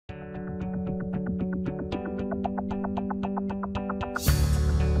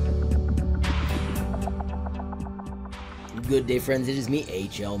Good day, friends. It is me,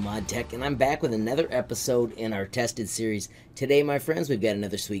 HLModTech, and I'm back with another episode in our tested series. Today, my friends, we've got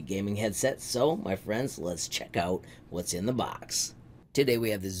another sweet gaming headset. So, my friends, let's check out what's in the box. Today, we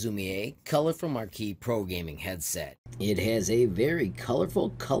have the ZIUMIER Colorful Marquee Pro Gaming Headset. It has a very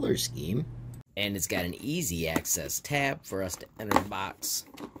colorful color scheme, and it's got an easy access tab for us to enter the box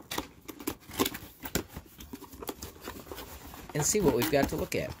and see what we've got to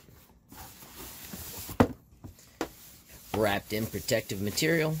look at. Wrapped in protective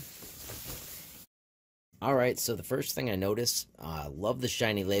material. Alright, so the first thing I notice, love the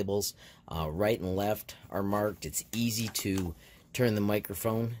shiny labels. Right and left are marked. It's easy to turn the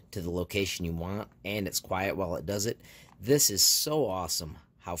microphone to the location you want, and it's quiet while it does it. This is so awesome,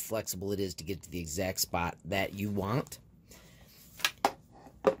 how flexible it is to get to the exact spot that you want.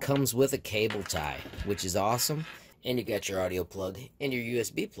 Comes with a cable tie, which is awesome. And you got your audio plug and your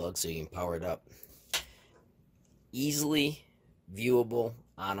USB plug so you can power it up. Easily viewable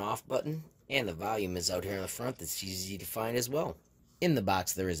on-off button, and the volume is out here in the front that's easy to find as well. In the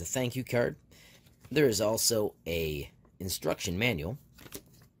box there is a thank you card. There is also a instruction manual.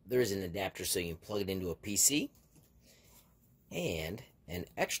 There is an adapter so you can plug it into a PC, and an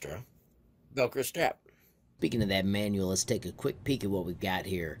extra Velcro strap. Speaking of that manual, let's take a quick peek at what we've got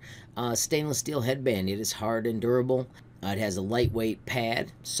here. Stainless steel headband. It is hard and durable. It has a lightweight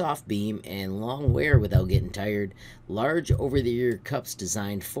pad, soft beam, and long wear without getting tired. Large over-the-ear cups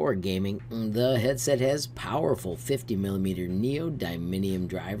designed for gaming. The headset has powerful 50mm neodymium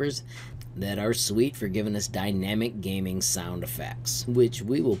drivers that are sweet for giving us dynamic gaming sound effects, which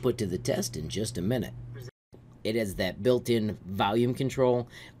we will put to the test in just a minute. It has that built-in volume control,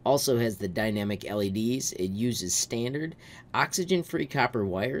 also has the dynamic LEDs. It uses standard oxygen-free copper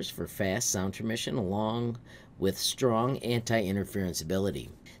wires for fast sound transmission along with strong anti-interference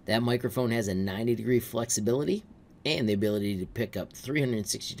ability. That microphone has a 90-degree flexibility and the ability to pick up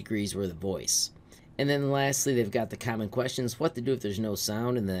 360 degrees worth of voice. And then lastly, they've got the common questions, what to do if there's no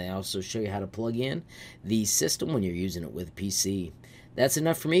sound, and then they also show you how to plug in the system when you're using it with a PC. That's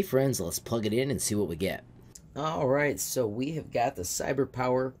enough for me, friends. Let's plug it in and see what we get. Alright, so we have got the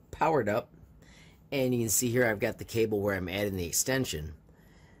CyberPower powered up, and you can see here I've got the cable where I'm adding the extension.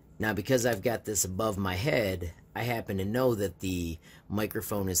 Now, because I've got this above my head, I happen to know that the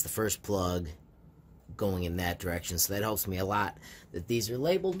microphone is the first plug going in that direction, so that helps me a lot that these are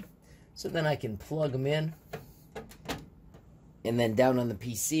labeled. So then I can plug them in, and then down on the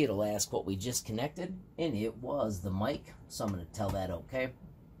PC it'll ask what we just connected, and it was the mic, so I'm going to tell that okay.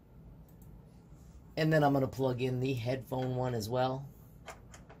 And then I'm going to plug in the headphone one as well.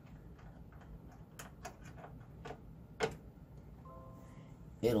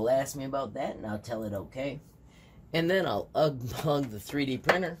 It'll ask me about that, and I'll tell it okay. And then I'll unplug the 3D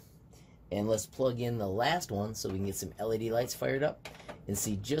printer, and let's plug in the last one so we can get some LED lights fired up and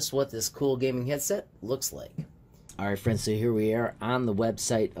see just what this cool gaming headset looks like. Alright, friends, so here we are on the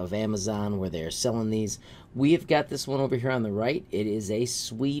website of Amazon where they're selling these. We have got this one over here on the right. It is a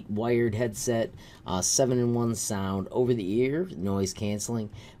sweet wired headset, 7-in-1 sound, over the ear, noise canceling.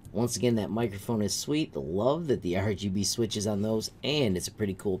 Once again, that microphone is sweet. Love that the RGB switches on those, and it's a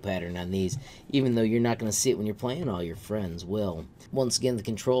pretty cool pattern on these. Even though you're not going to see it when you're playing, all your friends will. Once again, the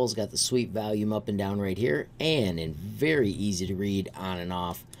controls got the sweet volume up and down right here, and very easy to read on and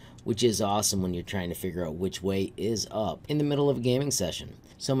off, which is awesome when you're trying to figure out which way is up in the middle of a gaming session.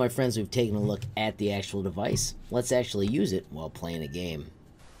 So my friends, we've taken a look at the actual device. Let's actually use it while playing a game.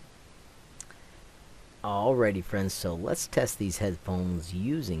 Alrighty, friends, so let's test these headphones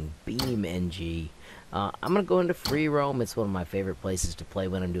using BeamNG. I'm going to go into free roam. It's one of my favorite places to play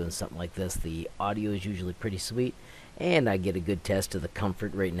when I'm doing something like this. The audio is usually pretty sweet, and I get a good test of the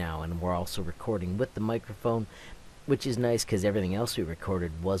comfort right now. And we're also recording with the microphone, which is nice because everything else we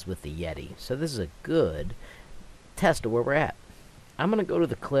recorded was with the Yeti. So this is a good test of where we're at. I'm going to go to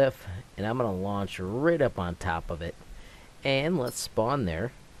the cliff, and I'm going to launch right up on top of it. And let's spawn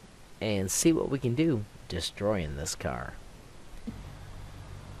there and see what we can do destroying this car.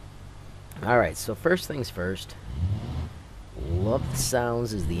 Alright, so first things first. Love the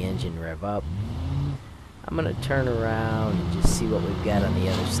sounds as the engine rev up. I'm going to turn around and just see what we've got on the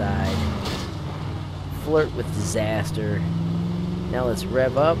other side. Flirt with disaster. Now let's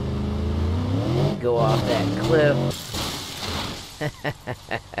rev up and go off that cliff.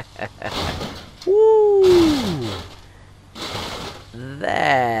 Woo!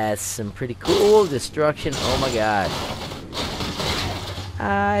 That's some pretty cool destruction. Oh my god.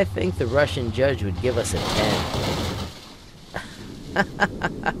 I think the Russian judge would give us a 10.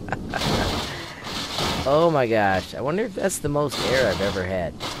 Oh my gosh. I wonder if that's the most air I've ever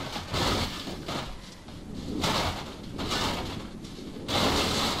had.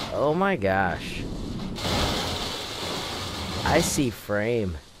 Oh my gosh. I see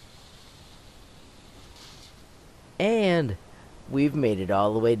frame. And we've made it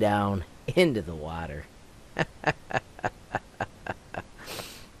all the way down into the water.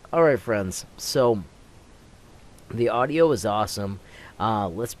 Alright, friends. So, the audio is awesome.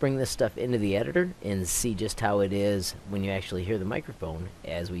 Let's bring this stuff into the editor and see just how it is when you actually hear the microphone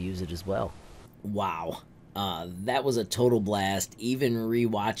as we use it as well. Wow. That was a total blast. Even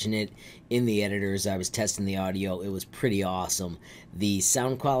rewatching it in the editor as I was testing the audio, it was pretty awesome. The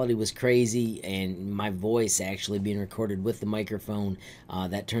sound quality was crazy, and my voice actually being recorded with the microphone,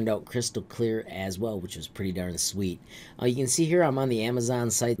 that turned out crystal clear as well, which was pretty darn sweet. You can see here I'm on the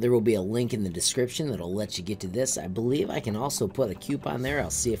Amazon site. There will be a link in the description that'll let you get to this. I believe I can also put a coupon there. I'll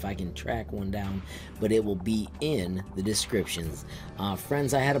see if I can track one down, but it will be in the descriptions.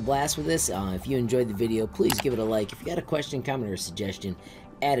 Friends, I had a blast with this. If you enjoyed the video, please give it a like. If you got a question, comment, or suggestion,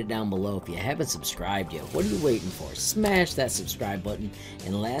 add it down below. If you haven't subscribed yet, what are you waiting for? Smash that subscribe button.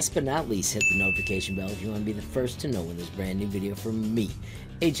 And last but not least, hit the notification bell if you want to be the first to know when there's a brand new video from me,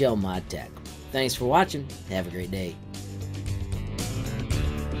 HLModTech. Thanks for watching. Have a great day.